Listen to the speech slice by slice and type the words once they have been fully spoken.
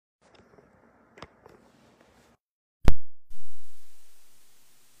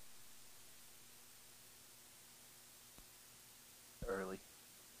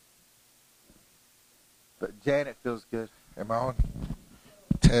Janet feels good. Am I on?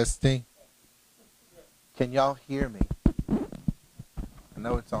 Testing. Can y'all hear me? I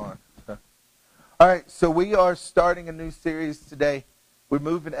know it's on. All right, so we are starting a new series today. We're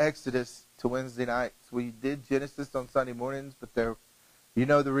moving Exodus to Wednesday nights. We did Genesis on Sunday mornings, but you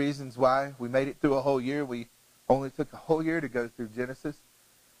know the reasons why. We made it through a whole year. We only took a whole year to go through Genesis.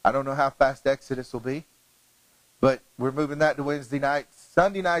 I don't know how fast Exodus will be, but we're moving that to Wednesday nights.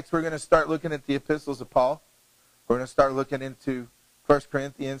 Sunday nights, we're going to start looking at the epistles of Paul. We're going to start looking into 1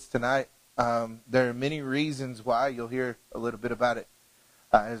 Corinthians tonight. There are many reasons why. You'll hear a little bit about it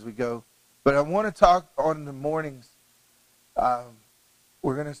as we go. But I want to talk on the mornings.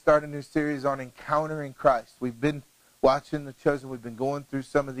 We're going to start a new series on encountering Christ. We've been watching The Chosen. We've been going through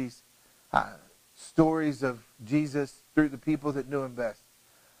some of these stories of Jesus through the people that knew him best.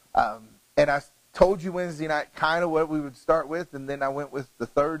 And I told you Wednesday night kind of what we would start with, and then I went with the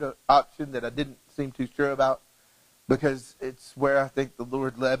third option that I didn't seem too sure about because it's where I think the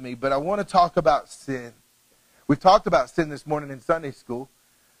Lord led me. But I want to talk about sin. We've talked about sin this morning in Sunday school.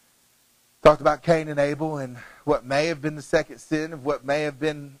 Talked about Cain and Abel and what may have been the second sin of what may have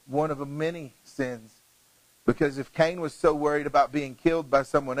been one of the many sins. Because if Cain was so worried about being killed by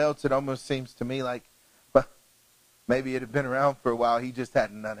someone else, it almost seems to me like, well, maybe it had been around for a while. He just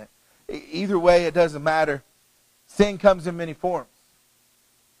hadn't done it. Either way, it doesn't matter. Sin comes in many forms.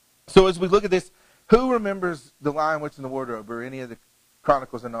 So as we look at this, who remembers The Lion, Witch, and the Wardrobe or any of the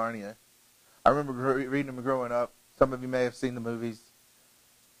Chronicles of Narnia? I remember reading them growing up. Some of you may have seen the movies.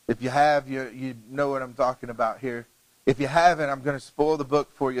 If you have, you know what I'm talking about here. If you haven't, I'm going to spoil the book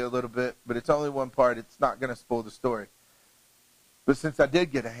for you a little bit, but it's only one part. It's not going to spoil the story. But since I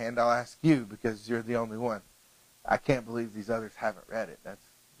did get a hand, I'll ask you because you're the only one. I can't believe these others haven't read it. That's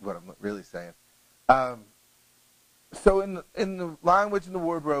what I'm really saying. So in the Lion, Witch, and the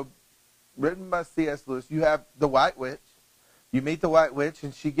Wardrobe, written by C.S. Lewis, you have the White Witch. You meet the White Witch,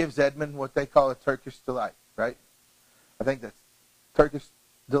 and she gives Edmund what they call a Turkish delight, right? I think that's Turkish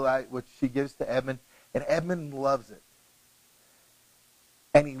delight, which she gives to Edmund, and Edmund loves it.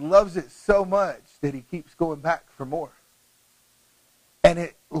 And he loves it so much that he keeps going back for more. And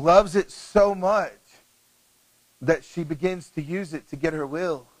it loves it so much that she begins to use it to get her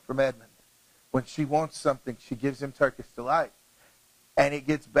will from Edmund. When she wants something, she gives him Turkish delight. And it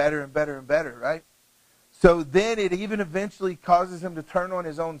gets better and better and better, right? So then it even eventually causes him to turn on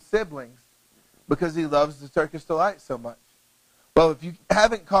his own siblings because he loves the Turkish delight so much. Well, if you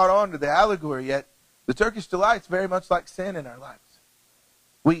haven't caught on to the allegory yet, the Turkish delight's very much like sin in our lives.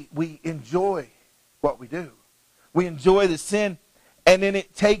 We enjoy what we do. We enjoy the sin, and then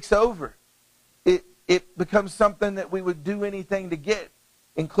it takes over. It becomes something that we would do anything to get,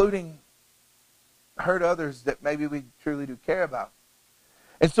 including hurt others that maybe we truly do care about.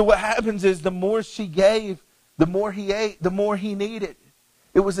 And so what happens is the more she gave, the more he ate, the more he needed.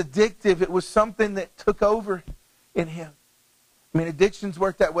 It was addictive. It was something that took over in him. I mean, addictions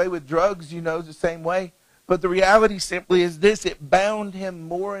work that way with drugs, you know, the same way. But the reality simply is this: it bound him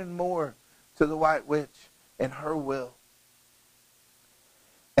more and more to the White Witch and her will.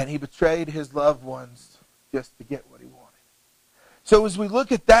 And he betrayed his loved ones just to get what he wanted. So as we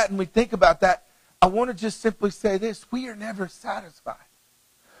look at that and we think about that, I want to just simply say this: we are never satisfied.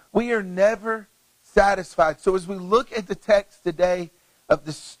 We are never satisfied. So as we look at the text today of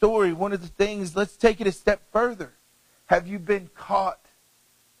the story, one of the things, let's take it a step further. Have you been caught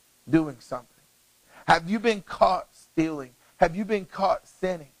doing something? Have you been caught stealing? Have you been caught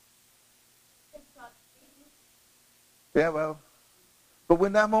sinning? Yeah, well, but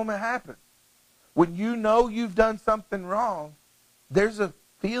when that moment happens, when you know you've done something wrong, there's a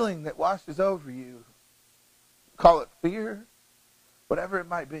feeling that washes over you. Call it fear, whatever it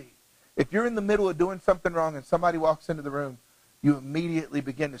might be. If you're in the middle of doing something wrong and somebody walks into the room, you immediately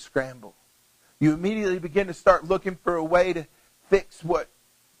begin to scramble. You immediately begin to start looking for a way to fix what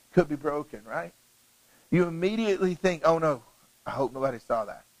could be broken, right? You immediately think, oh no, I hope nobody saw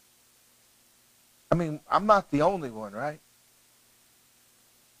that. I mean, I'm not the only one, right?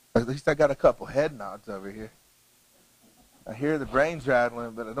 At least I got a couple head nods over here. I hear the brains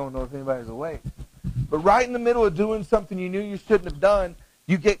rattling, but I don't know if anybody's awake. But right in the middle of doing something you knew you shouldn't have done,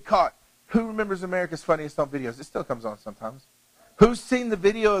 you get caught. Who remembers America's Funniest Home Videos? It still comes on sometimes. Who's seen the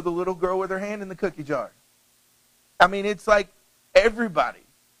video of the little girl with her hand in the cookie jar? I mean, it's like everybody.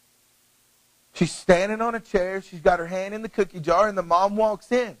 She's standing on a chair. She's got her hand in the cookie jar, and the mom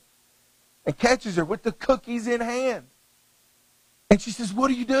walks in and catches her with the cookies in hand. And she says, "What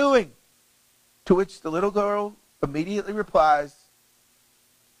are you doing?" To which the little girl immediately replies,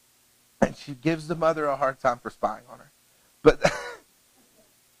 and she gives the mother a hard time for spying on her.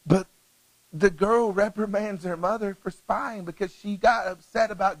 But the girl reprimands her mother for spying because she got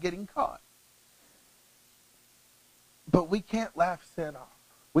upset about getting caught. But we can't laugh sin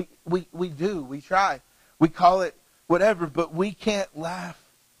off. We do. We try. We call it whatever, but we can't laugh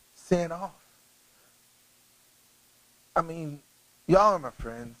sin off. I mean, y'all are my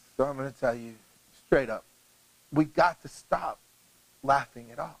friends, so I'm going to tell you straight up. We've got to stop laughing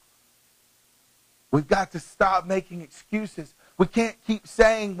it off. We've got to stop making excuses. We can't keep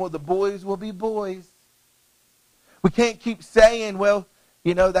saying, well, the boys will be boys. We can't keep saying, well,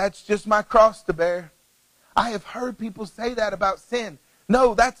 that's just my cross to bear. I have heard people say that about sin.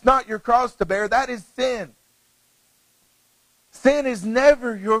 No, that's not your cross to bear. That is sin. Sin is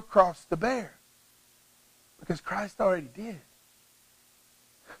never your cross to bear. Because Christ already did.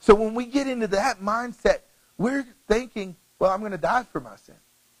 So when we get into that mindset, we're thinking, well, I'm going to die for my sin.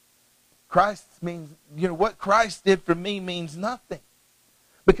 Christ means, what Christ did for me means nothing.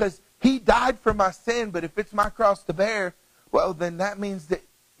 Because he died for my sin, but if it's my cross to bear, well, then that means that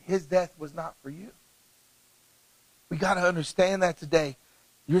his death was not for you. We got to understand that today.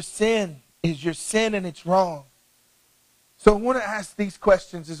 Your sin is your sin and it's wrong. So I want to ask these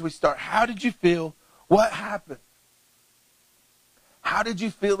questions as we start. How did you feel? What happened? How did you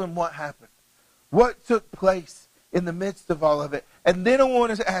feel and what happened? What took place in the midst of all of it? And then I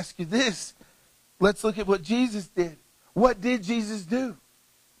want to ask you this. Let's look at what Jesus did. What did Jesus do?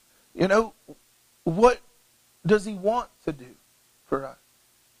 What does he want to do for us?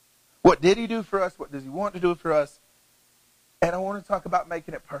 What did he do for us? What does he want to do for us? And I want to talk about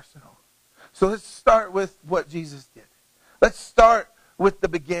making it personal. So let's start with what Jesus did. Let's start with the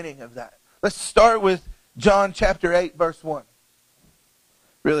beginning of that. Let's start with John chapter 8, verse 1.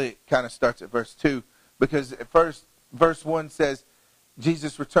 Really, it kind of starts at verse 2. Because at first, verse 1 says,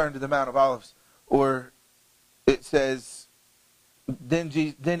 Jesus returned to the Mount of Olives. Or it says, then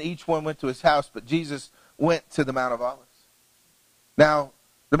each one went to his house, but Jesus went to the Mount of Olives. Now,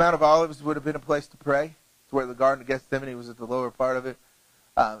 the Mount of Olives would have been a place to pray. It's where the Garden of Gethsemane was at the lower part of it.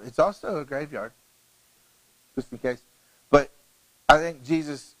 It's also a graveyard, just in case. But I think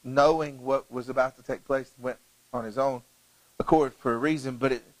Jesus, knowing what was about to take place, went on his own accord for a reason.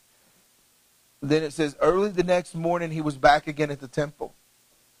 But then it says, early the next morning he was back again at the temple.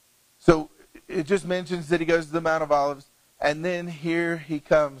 So it just mentions that he goes to the Mount of Olives. And then here he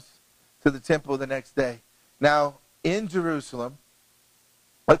comes to the temple the next day. Now, in Jerusalem,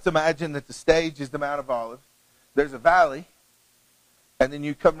 let's imagine that the stage is the Mount of Olives. There's a valley. And then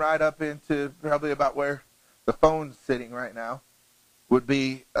you come right up into probably about where the phone's sitting right now. Would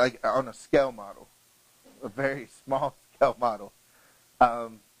be like on a scale model. A very small scale model.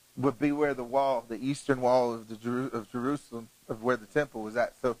 Would be where the wall, the eastern wall of Jerusalem, of where the temple was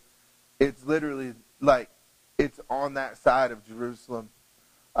at. So it's literally like it's on that side of Jerusalem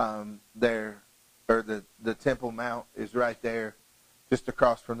there, or the Temple Mount is right there, just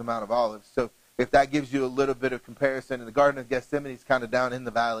across from the Mount of Olives. So if that gives you a little bit of comparison, and the Garden of Gethsemane is kind of down in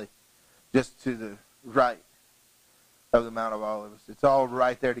the valley, just to the right of the Mount of Olives. It's all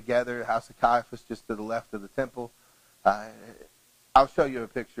right there together. The house of Caiaphas just to the left of the temple. I'll show you a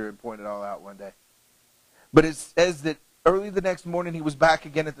picture and point it all out one day. But it says that early the next morning he was back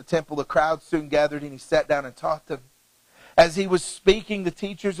again at the temple. The crowd soon gathered and he sat down and taught them. As he was speaking, the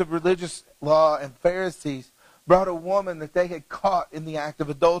teachers of religious law and Pharisees brought a woman that they had caught in the act of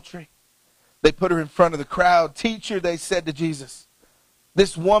adultery. They put her in front of the crowd. Teacher, they said to Jesus,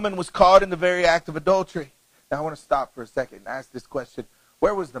 this woman was caught in the very act of adultery. Now I want to stop for a second and ask this question.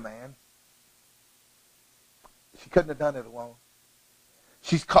 Where was the man? She couldn't have done it alone.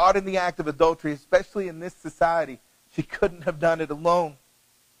 She's caught in the act of adultery, especially in this society. She couldn't have done it alone.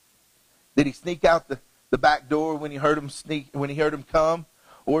 Did he sneak out the back door when he heard him come?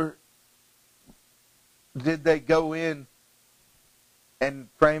 Or did they go in and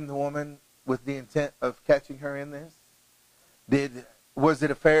frame the woman with the intent of catching her in this? Was it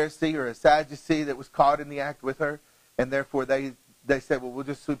a Pharisee or a Sadducee that was caught in the act with her? And therefore they said, well, we'll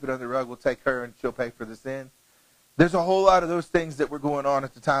just sweep it under the rug. We'll take her and she'll pay for the sin. There's a whole lot of those things that were going on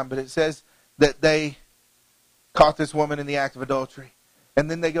at the time. But it says that they caught this woman in the act of adultery. And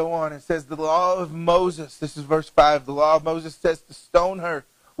then they go on. It says the law of Moses, this is verse 5, the law of Moses says to stone her.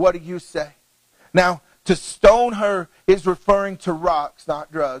 What do you say? Now, to stone her is referring to rocks,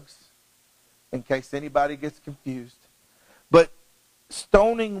 not drugs, in case anybody gets confused. But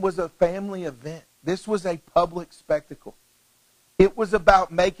stoning was a family event. This was a public spectacle. It was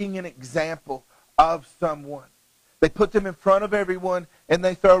about making an example of someone. They put them in front of everyone and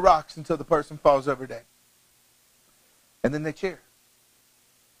they throw rocks until the person falls over dead. And then they cheer.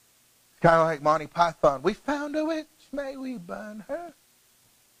 It's kind of like Monty Python. We found a witch, may we burn her.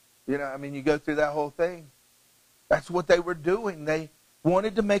 You know, I mean, you go through that whole thing. That's what they were doing. They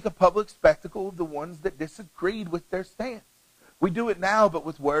wanted to make a public spectacle of the ones that disagreed with their stance. We do it now, but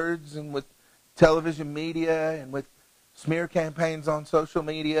with words and with television media and with smear campaigns on social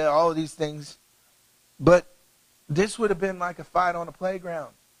media, all of these things. But this would have been like a fight on a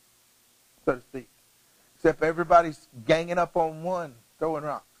playground, so to speak. Except everybody's ganging up on one, throwing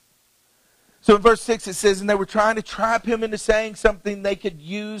rocks. So in verse 6 it says, and they were trying to trap him into saying something they could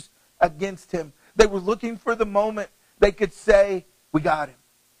use against him. They were looking for the moment they could say, we got him.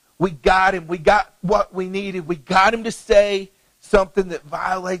 We got him. We got what we needed. We got him to say something that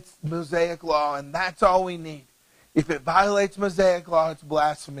violates Mosaic law, and that's all we need. If it violates Mosaic law, it's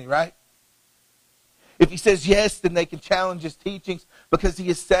blasphemy, right? If he says yes, then they can challenge his teachings because he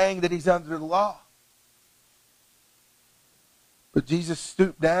is saying that he's under the law. But Jesus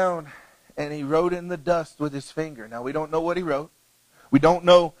stooped down and he wrote in the dust with his finger. Now, we don't know what he wrote. We don't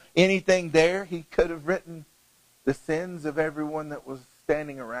know anything there. He could have written the sins of everyone that was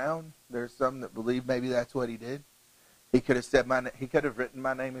standing around. There's some that believe maybe that's what he did. He could have said, he could have written,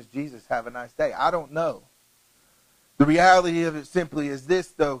 my name is Jesus, have a nice day. I don't know. The reality of it simply is this,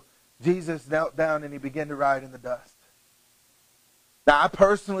 though. Jesus knelt down and he began to write in the dust. Now, I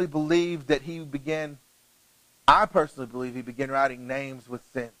personally believe he began writing names with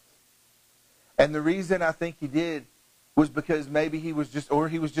sins. And the reason I think he did was because maybe he was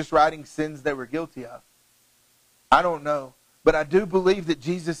just writing sins they were guilty of. I don't know. But I do believe that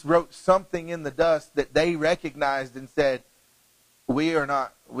Jesus wrote something in the dust that they recognized and said, we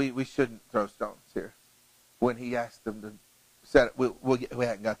shouldn't throw stones here. When he asked them to set it, we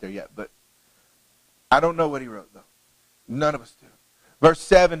haven't got there yet, but I don't know what he wrote, though. None of us do. Verse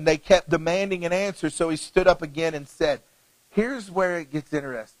 7, they kept demanding an answer, so he stood up again and said, here's where it gets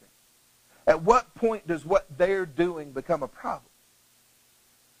interesting. At what point does what they're doing become a problem?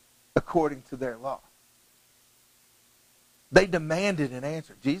 According to their law. They demanded an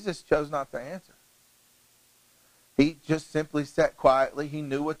answer. Jesus chose not to answer. He just simply sat quietly. He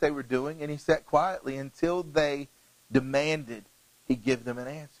knew what they were doing, and he sat quietly until they demanded he give them an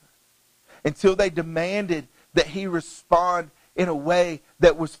answer. Until they demanded that he respond in a way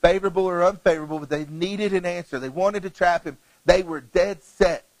that was favorable or unfavorable, but they needed an answer. They wanted to trap him. They were dead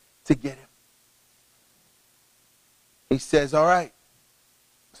set to get him. He says, all right,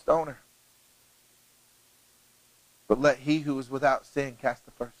 stone her. But let he who is without sin cast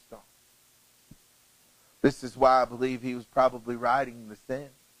the first stone. This is why I believe he was probably writing the sin.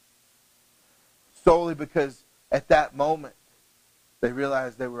 Solely because at that moment, they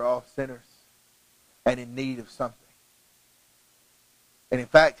realized they were all sinners and in need of something. And in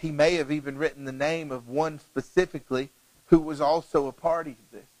fact, he may have even written the name of one specifically who was also a party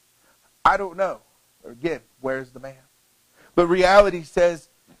to this. I don't know. Again, where's the man? But reality says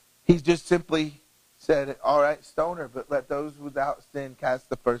he just simply said, all right, stone her, but let those without sin cast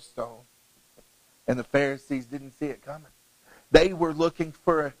the first stone. And the Pharisees didn't see it coming. They were looking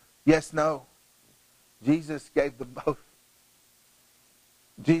for a yes, no. Jesus gave them both.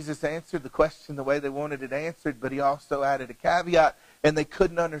 Jesus answered the question the way they wanted it answered, but he also added a caveat, and they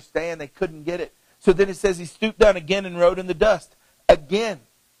couldn't understand. They couldn't get it. So then it says he stooped down again and wrote in the dust. Again,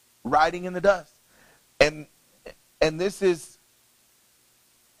 writing in the dust. And this is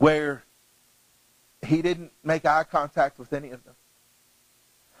where he didn't make eye contact with any of them.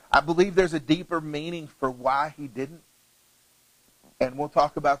 I believe there's a deeper meaning for why he didn't. And we'll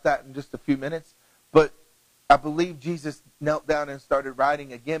talk about that in just a few minutes. But I believe Jesus knelt down and started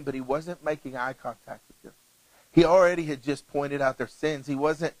writing again, but he wasn't making eye contact with them. He already had just pointed out their sins. He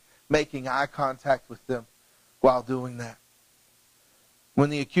wasn't making eye contact with them while doing that. When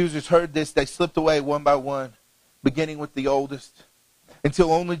the accusers heard this, they slipped away one by one, beginning with the oldest,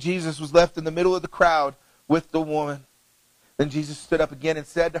 until only Jesus was left in the middle of the crowd with the woman. Then Jesus stood up again and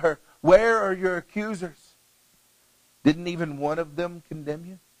said to her, where are your accusers? Didn't even one of them condemn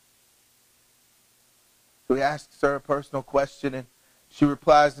you? So he asks her a personal question, and she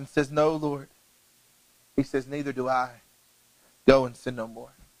replies and says, no, Lord. He says, neither do I. Go and sin no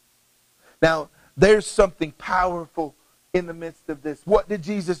more. Now, there's something powerful in the midst of this. What did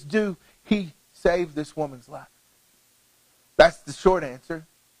Jesus do? He saved this woman's life. That's the short answer.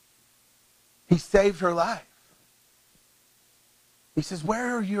 He saved her life. He says,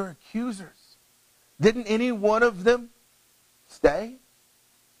 where are your accusers? Didn't any one of them stay?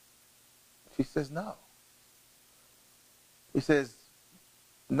 She says, no. He says,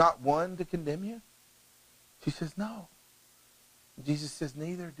 not one to condemn you? She says, no. Jesus says,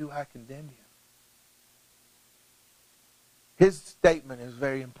 neither do I condemn you. His statement is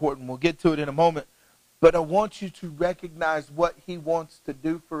very important. We'll get to it in a moment. But I want you to recognize what he wants to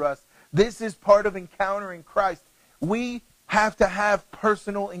do for us. This is part of encountering Christ. We have to have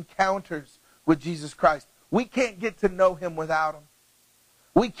personal encounters with Jesus Christ. We can't get to know him without him.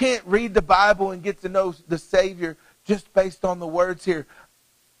 We can't read the Bible and get to know the Savior just based on the words here.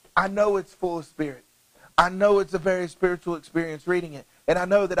 I know it's full of spirit. I know it's a very spiritual experience reading it. And I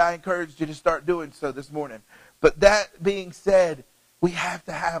know that I encouraged you to start doing so this morning. But that being said, we have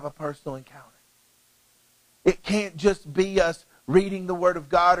to have a personal encounter. It can't just be us reading the Word of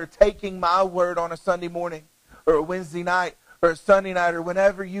God or taking my word on a Sunday morning or a Wednesday night or a Sunday night or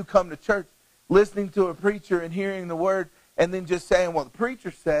whenever you come to church, listening to a preacher and hearing the Word and then just saying, well, the preacher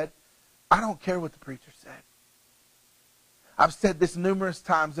said. I don't care what the preacher said. I've said this numerous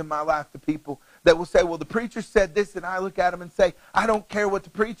times in my life to people that will say, well, the preacher said this, and I look at them and say, I don't care what the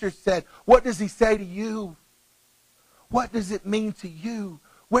preacher said. What does he say to you? What does it mean to you?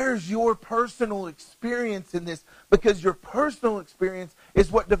 Where's your personal experience in this? Because your personal experience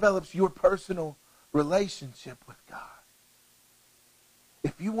is what develops your personal relationship with God.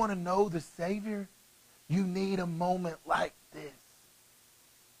 If you want to know the Savior, you need a moment like this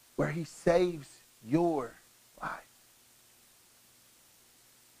where he saves your life.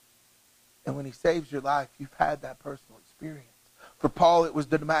 And when he saves your life, you've had that personal experience. For Paul, it was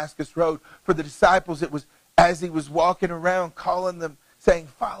the Damascus Road. For the disciples, it was as he was walking around calling them, saying,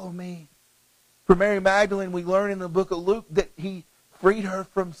 follow me. For Mary Magdalene, we learn in the book of Luke that he freed her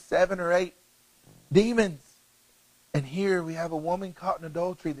from 7 or 8 demons. And here we have a woman caught in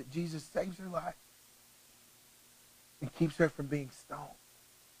adultery that Jesus saves her life and keeps her from being stoned.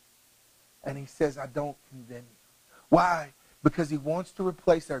 And he says, I don't condemn you. Why? Because he wants to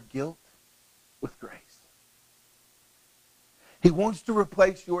replace our guilt with grace. He wants to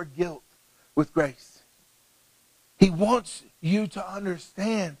replace your guilt with grace. He wants you to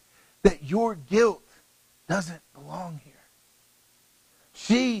understand that your guilt doesn't belong here.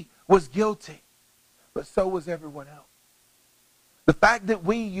 She was guilty, but so was everyone else. The fact that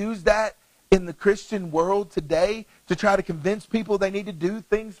we use that in the Christian world today to try to convince people they need to do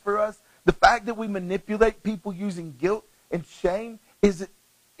things for us, the fact that we manipulate people using guilt and shame,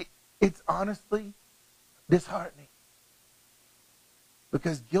 it's honestly disheartening.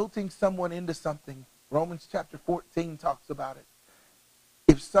 Because guilting someone into something, Romans chapter 14 talks about it.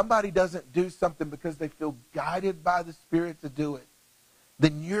 If somebody doesn't do something because they feel guided by the Spirit to do it,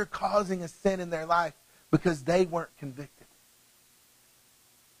 then you're causing a sin in their life because they weren't convicted.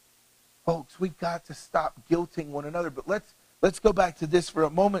 Folks, we've got to stop guilting one another. But let's go back to this for a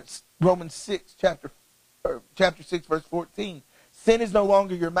moment. Romans 6, chapter 6, verse 14. Sin is no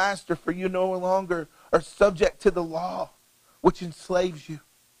longer your master, for you no longer are subject to the law, which enslaves you.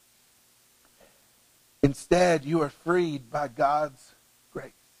 Instead, you are freed by God's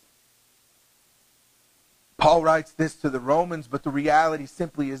grace. Paul writes this to the Romans, but the reality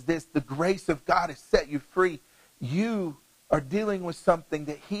simply is this. The grace of God has set you free. You are dealing with something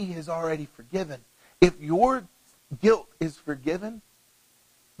that he has already forgiven. If your guilt is forgiven,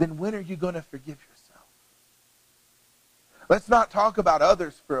 then when are you going to forgive yourself? Let's not talk about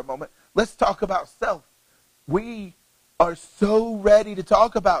others for a moment. Let's talk about self. We are so ready to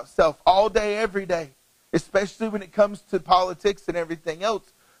talk about self all day, every day, especially when it comes to politics and everything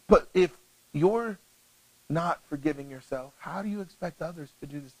else. But if you're not forgiving yourself, how do you expect others to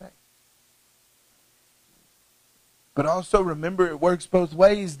do the same? But also remember, it works both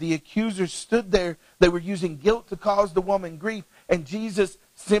ways. The accusers stood there. They were using guilt to cause the woman grief, and Jesus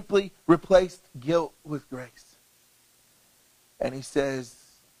simply replaced guilt with grace. And he says,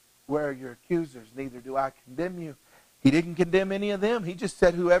 where are your accusers? Neither do I condemn you. He didn't condemn any of them. He just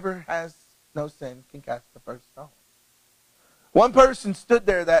said, whoever has no sin can cast the first stone. One person stood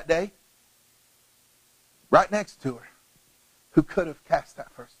there that day, right next to her, who could have cast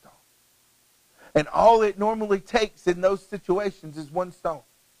that first stone. And all it normally takes in those situations is one stone.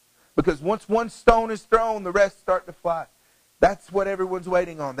 Because once one stone is thrown, the rest start to fly. That's what everyone's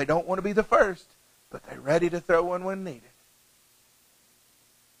waiting on. They don't want to be the first, but they're ready to throw one when needed.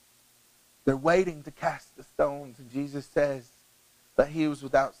 They're waiting to cast the stones. And Jesus says that he was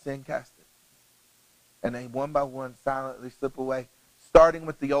without sin cast it. And they one by one silently slip away. Starting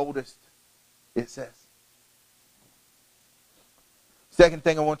with the oldest, it says. Second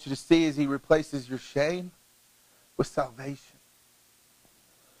thing I want you to see is he replaces your shame with salvation.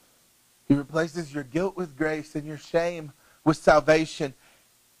 He replaces your guilt with grace and your shame with salvation.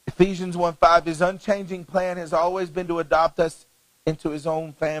 Ephesians 1:5, his unchanging plan has always been to adopt us into his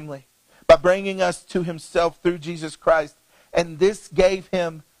own family by bringing us to himself through Jesus Christ. And this gave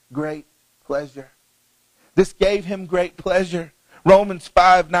him great pleasure. This gave him great pleasure. Romans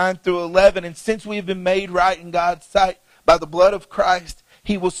 5:9-11. And since we have been made right in God's sight by the blood of Christ,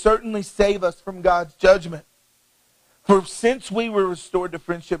 he will certainly save us from God's judgment. For since we were restored to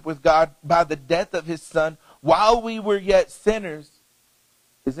friendship with God by the death of his Son, while we were yet sinners,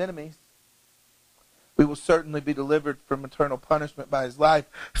 his enemies, we will certainly be delivered from eternal punishment by his life.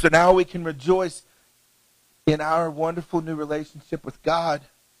 So now we can rejoice in our wonderful new relationship with God,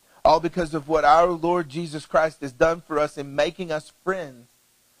 all because of what our Lord Jesus Christ has done for us in making us friends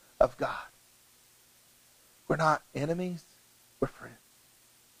of God. We're not enemies, we're friends.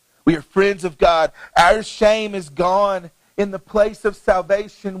 We are friends of God. Our shame is gone in the place of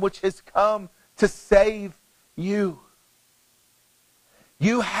salvation, which has come to save you.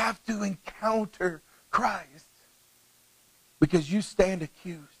 You have to encounter Christ because you stand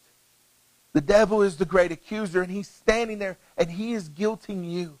accused. The devil is the great accuser, and he's standing there and he is guilting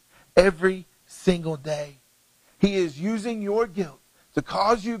you every single day. He is using your guilt to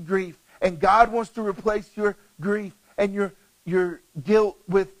cause you grief, and God wants to replace your grief and your guilt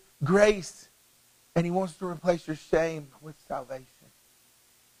with grace, and he wants to replace your shame with salvation.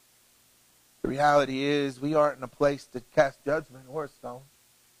 The reality is we aren't in a place to cast judgment or a stone.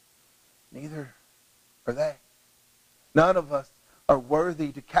 Neither are they. None of us are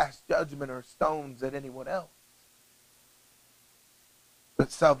worthy to cast judgment or stones at anyone else.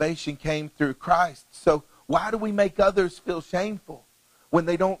 But salvation came through Christ. So why do we make others feel shameful when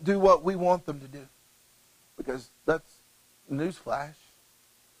they don't do what we want them to do? Because that's newsflash.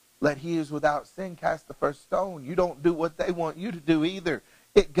 Let he who is without sin cast the first stone. You don't do what they want you to do either.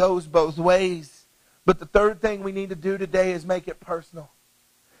 It goes both ways. But the third thing we need to do today is make it personal.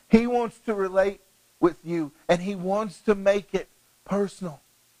 He wants to relate with you, and he wants to make it personal.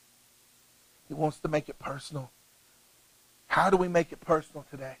 He wants to make it personal. How do we make it personal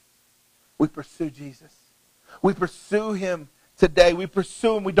today? We pursue Jesus. We pursue him today. We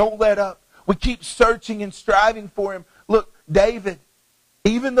pursue him. We don't let up. We keep searching and striving for him. Look, David,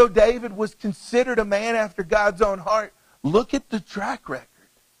 even though David was considered a man after God's own heart, look at the track record.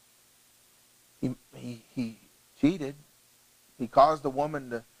 He cheated. He caused a woman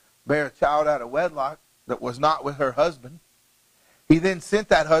to bear a child out of wedlock that was not with her husband. He then sent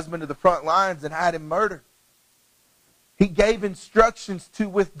that husband to the front lines and had him murdered. He gave instructions to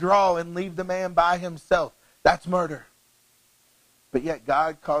withdraw and leave the man by himself. That's murder. But yet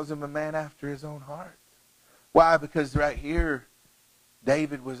God calls him a man after his own heart. Why? Because right here,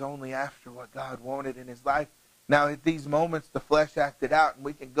 David was only after what God wanted in his life. Now, at these moments, the flesh acted out, and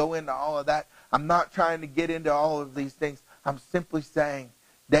we can go into all of that. I'm not trying to get into all of these things. I'm simply saying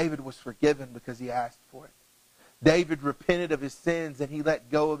David was forgiven because he asked for it. David repented of his sins, and he let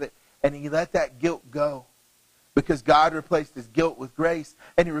go of it, and he let that guilt go because God replaced his guilt with grace,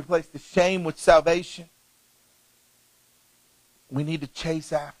 and he replaced the shame with salvation. We need to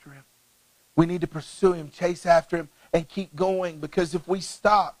chase after him. We need to pursue him, chase after him, and keep going, because if we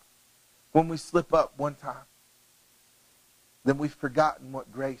stop when we slip up one time, then we've forgotten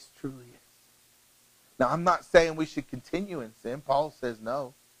what grace truly is. Now, I'm not saying we should continue in sin. Paul says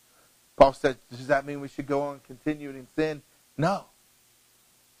no. Paul says, does that mean we should go on continuing in sin? No.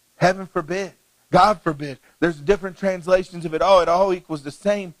 Heaven forbid. God forbid. There's different translations of it all. It all equals the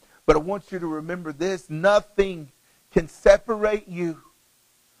same. But I want you to remember this. Nothing can separate you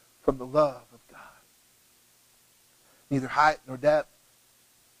from the love of God. Neither height nor depth.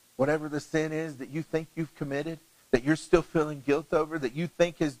 Whatever the sin is that you think you've committed, that you're still feeling guilt over, that you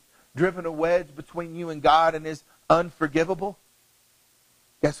think has driven a wedge between you and God and is unforgivable,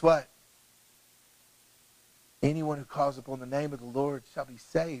 guess what? Anyone who calls upon the name of the Lord shall be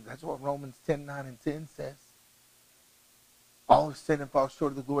saved. That's what Romans 10:9-10 says. All have sinned and fall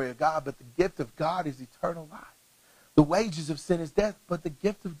short of the glory of God, but the gift of God is eternal life. The wages of sin is death, but the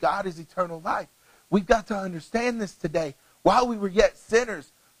gift of God is eternal life. We've got to understand this today. While we were yet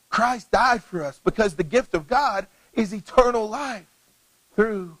sinners, Christ died for us, because the gift of God is eternal life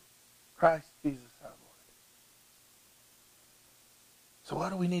through Christ Jesus our Lord. So what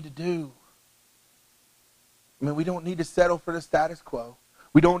do we need to do? I mean, we don't need to settle for the status quo.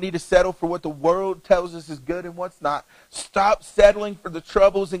 We don't need to settle for what the world tells us is good and what's not. Stop settling for the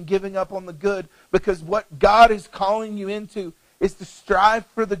troubles and giving up on the good, because what God is calling you into is to strive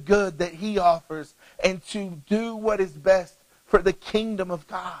for the good that he offers and to do what is best for the kingdom of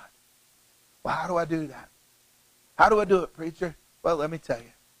God. Well, how do I do that? How do I do it, preacher? Well, let me tell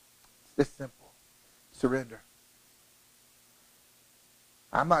you. It's this simple. Surrender.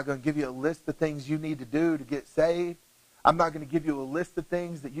 I'm not going to give you a list of things you need to do to get saved. I'm not going to give you a list of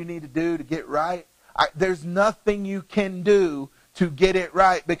things that you need to do to get right. There's nothing you can do to get it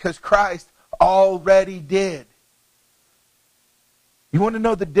right, because Christ already did. You want to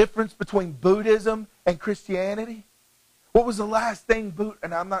know the difference between Buddhism and Christianity? What was the last thing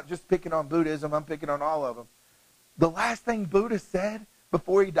and I'm not just picking on Buddhism, I'm picking on all of them. The last thing Buddha said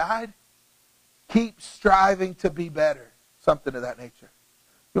before he died? Keep striving to be better. Something of that nature.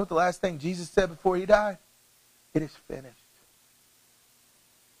 You know what the last thing Jesus said before he died? It is finished.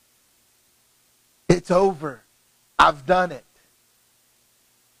 It's over. I've done it.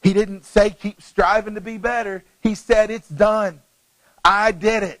 He didn't say keep striving to be better. He said it's done. I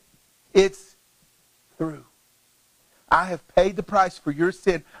did it. It's through. I have paid the price for your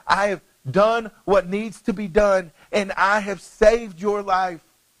sin. I have done what needs to be done, and I have saved your life.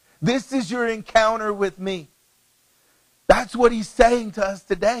 This is your encounter with me. That's what he's saying to us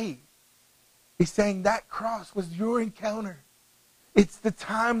today. He's saying that cross was your encounter. It's the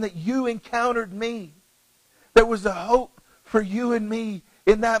time that you encountered me. There was a hope for you and me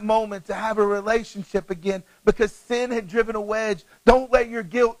in that moment to have a relationship again because sin had driven a wedge. Don't let your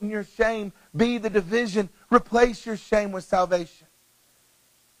guilt and your shame be the division. Replace your shame with salvation.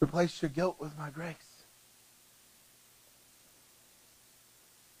 Replace your guilt with my grace.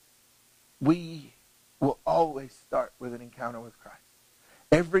 We will always start with an encounter with Christ.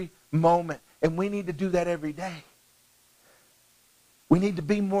 Every moment. And we need to do that every day. We need to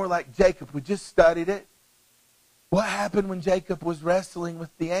be more like Jacob. We just studied it. What happened when Jacob was wrestling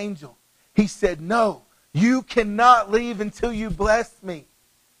with the angel? He said, no, you cannot leave until you bless me.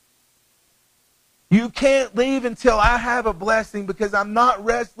 You can't leave until I have a blessing because I'm not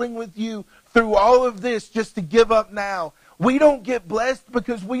wrestling with you through all of this just to give up now. We don't get blessed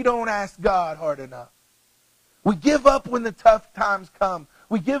because we don't ask God hard enough. We give up when the tough times come.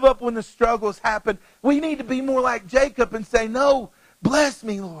 We give up when the struggles happen. We need to be more like Jacob and say, no, bless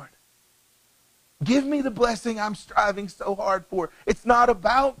me, Lord. Give me the blessing I'm striving so hard for. It's not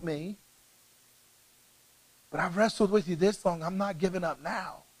about me. But I've wrestled with you this long. I'm not giving up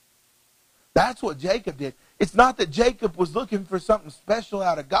now. That's what Jacob did. It's not that Jacob was looking for something special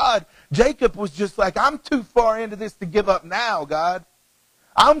out of God. Jacob was just like, I'm too far into this to give up now, God.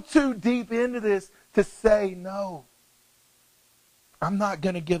 I'm too deep into this to say no. I'm not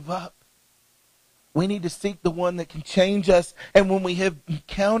going to give up. We need to seek the one that can change us. And when we have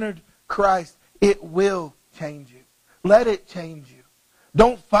encountered Christ, it will change you. Let it change you.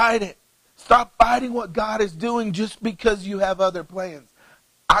 Don't fight it. Stop fighting what God is doing just because you have other plans.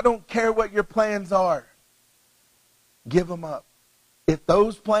 I don't care what your plans are. Give them up. If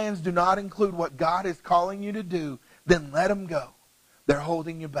those plans do not include what God is calling you to do, then let them go. They're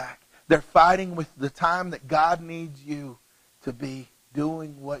holding you back. They're fighting with the time that God needs you to be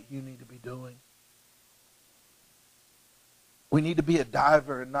doing what you need to be doing. We need to be a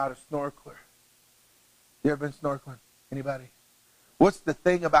diver and not a snorkeler. You ever been snorkeling? Anybody? What's the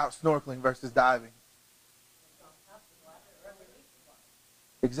thing about snorkeling versus diving?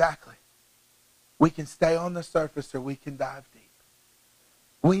 Exactly. We can stay on the surface or we can dive deep.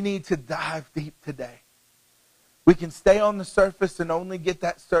 We need to dive deep today. We can stay on the surface and only get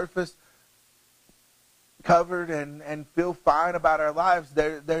that surface covered and feel fine about our lives.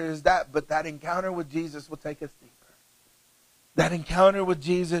 There is that. But that encounter with Jesus will take us deeper. That encounter with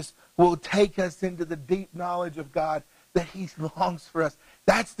Jesus will take us into the deep knowledge of God that He longs for us.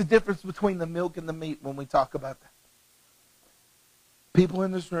 That's the difference between the milk and the meat when we talk about that. People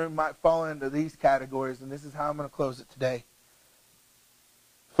in this room might fall into these categories, and this is how I'm going to close it today.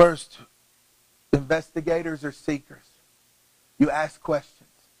 First, investigators or seekers. You ask questions.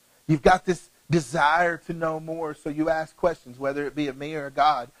 You've got this desire to know more, so you ask questions, whether it be of me or of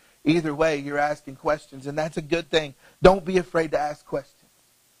God. Either way, you're asking questions, and that's a good thing. Don't be afraid to ask questions.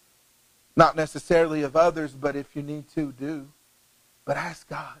 Not necessarily of others, but if you need to, do. But ask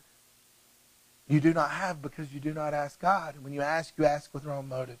God. You do not have because you do not ask God. And when you ask with wrong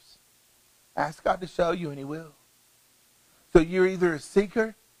motives. Ask God to show you, and He will. So you're either a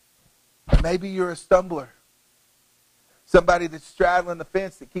seeker, or maybe you're a stumbler. Somebody that's straddling the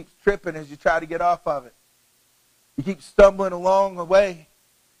fence that keeps tripping as you try to get off of it. You keep stumbling along the way.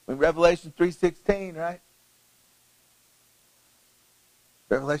 In Revelation 3:16, right?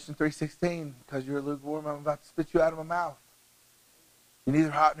 Revelation 3:16, because you're lukewarm, I'm about to spit you out of my mouth. You're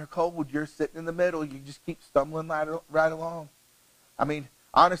neither hot nor cold. You're sitting in the middle. You just keep stumbling right along. I mean,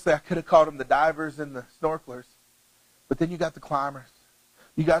 honestly, I could have called them the divers and the snorkelers. But then you got the climbers.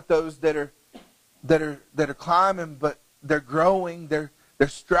 You got those that are climbing, but they're growing. They're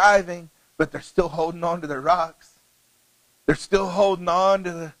striving, but they're still holding on to their rocks. They're still holding on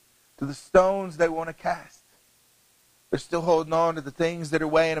to the stones they want to cast. They're still holding on to the things that are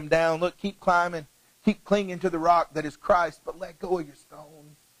weighing them down. Look, keep climbing. Keep clinging to the rock that is Christ, but let go of your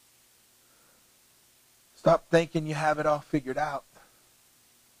stones. Stop thinking you have it all figured out.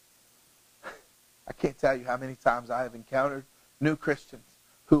 I can't tell you how many times I have encountered new Christians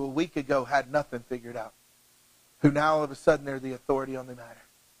who a week ago had nothing figured out, who now all of a sudden they're the authority on the matter.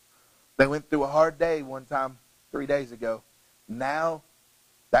 They went through a hard day one time 3 days ago. Now,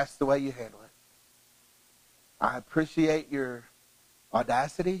 that's the way you handle it. I appreciate your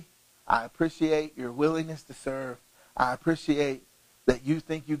audacity. I appreciate your willingness to serve. I appreciate that you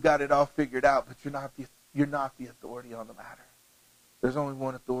think you got it all figured out, but you're not the authority on the matter. There's only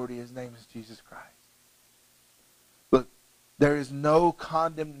one authority. His name is Jesus Christ. Look, there is no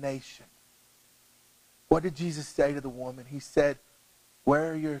condemnation. What did Jesus say to the woman? He said,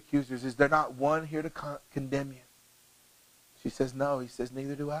 where are your accusers? Is there not one here to condemn you? She says, no. He says,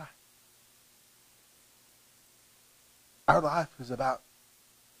 neither do I. Our life is about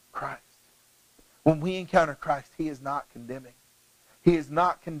Christ. When we encounter Christ, He is not condemning. He is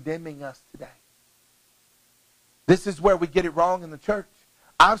not condemning us today. This is where we get it wrong in the church.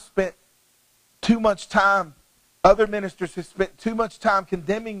 I've spent too much time, other ministers have spent too much time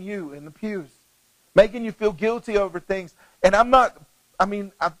condemning you in the pews, making you feel guilty over things. And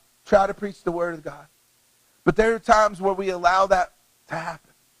I try to preach the Word of God. But there are times where we allow that to happen.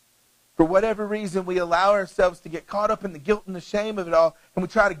 For whatever reason, we allow ourselves to get caught up in the guilt and the shame of it all, and we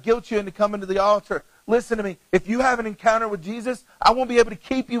try to guilt you into coming to the altar. Listen to me. If you have an encounter with Jesus, I won't be able to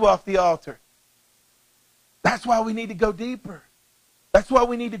keep you off the altar. That's why we need to go deeper. That's why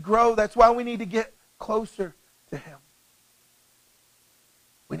we need to grow. That's why we need to get closer to Him.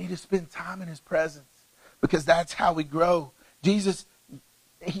 We need to spend time in His presence, because that's how we grow. Jesus,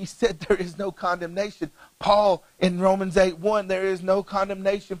 He said there is no condemnation. Paul in Romans 8:1, there is no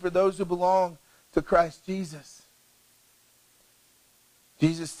condemnation for those who belong to Christ Jesus.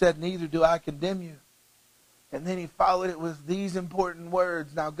 Jesus said, neither do I condemn you. And then He followed it with these important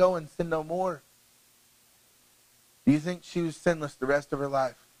words, now go and sin no more. Do you think she was sinless the rest of her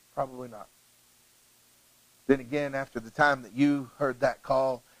life? Probably not. Then again, after the time that you heard that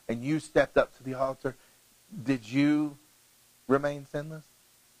call and you stepped up to the altar, did you remain sinless?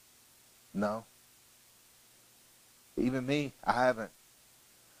 No. Even me, I haven't.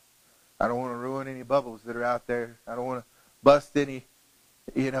 I don't want to ruin any bubbles that are out there. I don't want to bust any,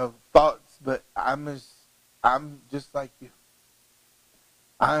 thoughts, but I'm just like you.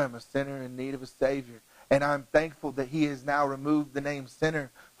 I am a sinner in need of a Savior. And I'm thankful that He has now removed the name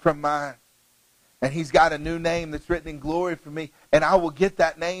sinner from mine. And He's got a new name that's written in glory for me. And I will get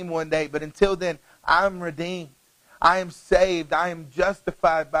that name one day. But until then, I'm redeemed. I am saved. I am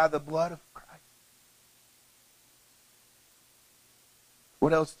justified by the blood of Christ.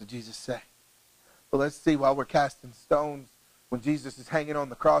 What else did Jesus say? Well, let's see. While we're casting stones, when Jesus is hanging on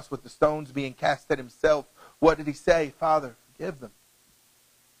the cross with the stones being cast at Himself, what did He say? Father, forgive them.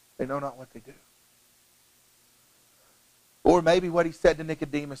 They know not what they do. Or maybe what He said to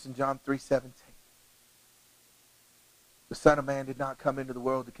Nicodemus in John 3:17. The Son of Man did not come into the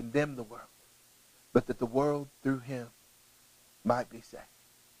world to condemn the world, but that the world through Him might be saved.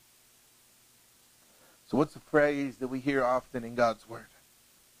 So what's the phrase that we hear often in God's Word?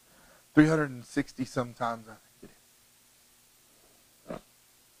 360 sometimes, I think it is.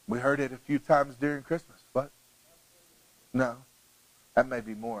 We heard it a few times during Christmas. What? No. That may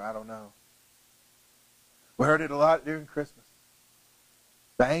be more. I don't know. We heard it a lot during Christmas.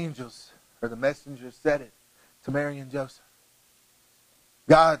 The angels or the messengers said it to Mary and Joseph.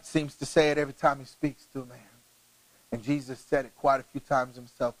 God seems to say it every time He speaks to a man. And Jesus said it quite a few times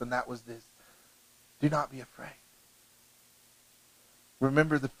Himself, and that was this: do not be afraid.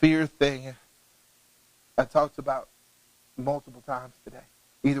 Remember the fear thing I talked about multiple times today.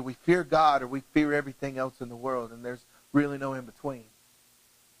 Either we fear God or we fear everything else in the world, and there's really no in between.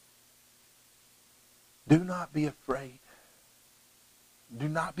 Do not be afraid. Do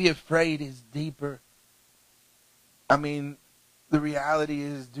not be afraid is deeper. The reality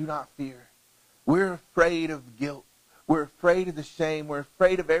is, do not fear. We're afraid of guilt. We're afraid of the shame. We're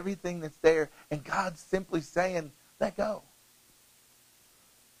afraid of everything that's there. And God's simply saying, let go.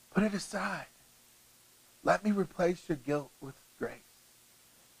 Put it aside. Let me replace your guilt with grace.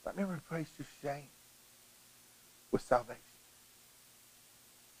 Let me replace your shame with salvation.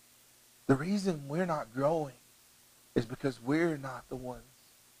 The reason we're not growing is because we're not the ones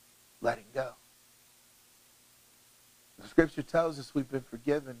letting go. The Scripture tells us we've been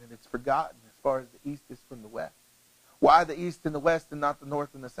forgiven and it's forgotten as far as the east is from the west. Why the east and the west and not the north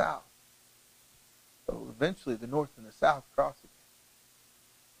and the south? So eventually the north and the south cross again.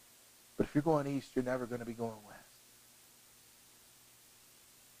 But if you're going east, you're never going to be going west.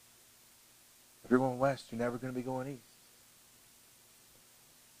 If you're going west, you're never going to be going east.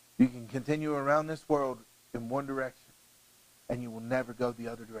 You can continue around this world in one direction, and you will never go the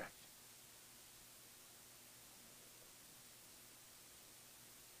other direction.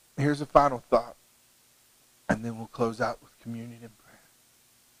 here's a final thought, and then we'll close out with communion and prayer.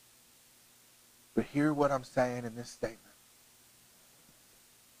 But hear what I'm saying in this statement.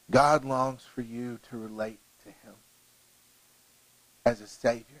 God longs for you to relate to him as a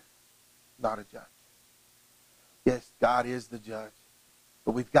Savior, not a judge. Yes, God is the judge,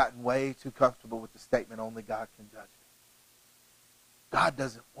 but we've gotten way too comfortable with the statement, only God can judge me. God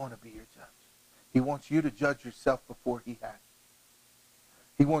doesn't want to be your judge. He wants you to judge yourself before he has.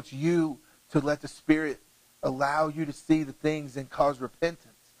 He wants you to let the Spirit allow you to see the things and cause repentance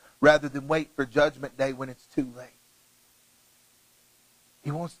rather than wait for judgment day when it's too late.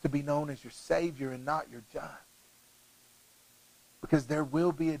 He wants to be known as your Savior and not your judge. Because there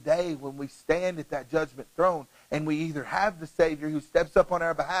will be a day when we stand at that judgment throne and we either have the Savior who steps up on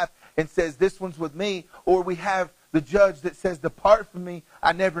our behalf and says, this one's with me, or we have the judge that says, depart from me,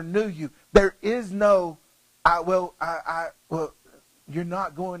 I never knew you. There is no, you're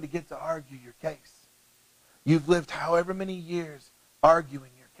not going to get to argue your case. You've lived however many years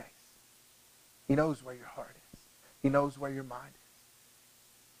arguing your case. He knows where your heart is. He knows where your mind is.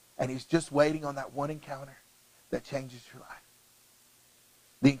 And he's just waiting on that one encounter that changes your life.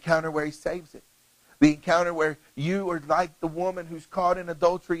 The encounter where he saves it. The encounter where you are like the woman who's caught in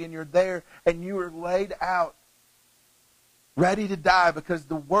adultery and you're there and you are laid out, ready to die because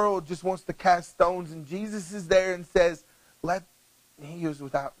the world just wants to cast stones, and Jesus is there and says, he who's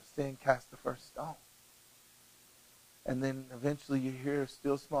without sin cast the first stone. And then eventually you hear a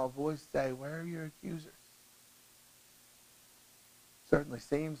still small voice say, where are your accusers? Certainly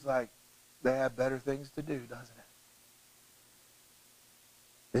seems like they have better things to do, doesn't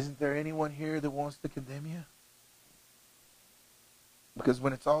it? Isn't there anyone here that wants to condemn you? Because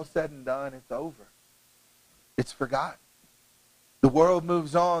when it's all said and done, it's over. It's forgotten. The world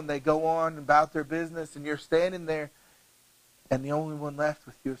moves on. They go on about their business, and you're standing there, and the only one left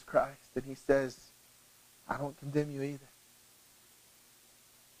with you is Christ. And he says, I don't condemn you either.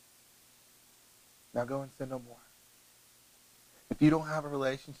 Now go and sin no more. If you don't have a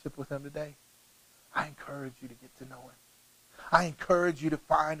relationship with him today, I encourage you to get to know him. I encourage you to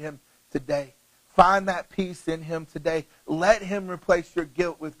find him today. Find that peace in him today. Let him replace your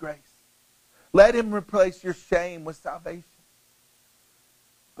guilt with grace. Let him replace your shame with salvation.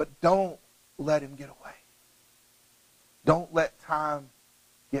 But don't let him get away. Don't let time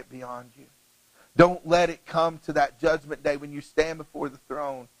get beyond you. Don't let it come to that judgment day when you stand before the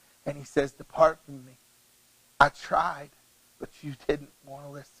throne and he says, depart from me. I tried, but you didn't want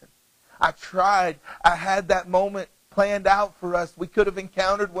to listen. I tried. I had that moment planned out for us. We could have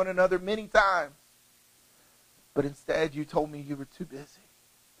encountered one another many times. But instead, you told me you were too busy.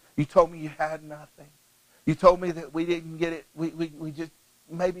 You told me you had nothing. You told me that we didn't get it. We just,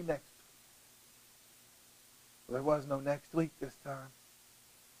 maybe next week. Well, there was no next week this time.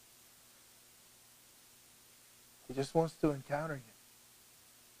 He just wants to encounter you.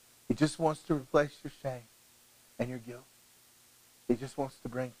 He just wants to replace your shame and your guilt. He just wants to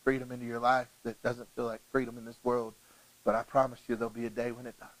bring freedom into your life that doesn't feel like freedom in this world. But I promise you there'll be a day when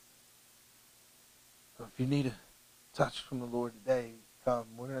it does. So if you need a touch from the Lord today, come.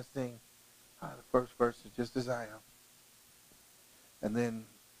 We're going to sing the first verse, Just As I Am. And then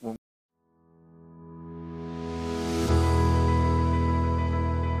when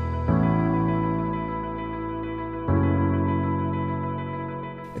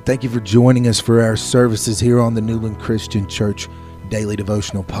thank you for joining us for our services here on the Newland Christian Church Daily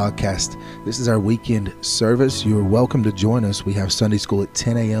Devotional Podcast. This is our weekend service. You are welcome to join us. We have Sunday school at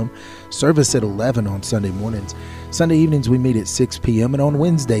 10 a.m., service at 11 on Sunday mornings. Sunday evenings we meet at 6 p.m., and on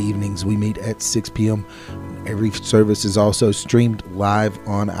Wednesday evenings we meet at 6 p.m. Every service is also streamed live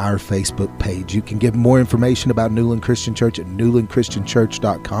on our Facebook page. You can get more information about Newland Christian Church at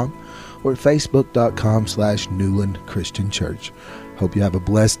newlandchristianchurch.com or at facebook.com/Newland Christian Church. Hope you have a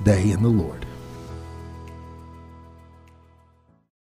blessed day in the Lord.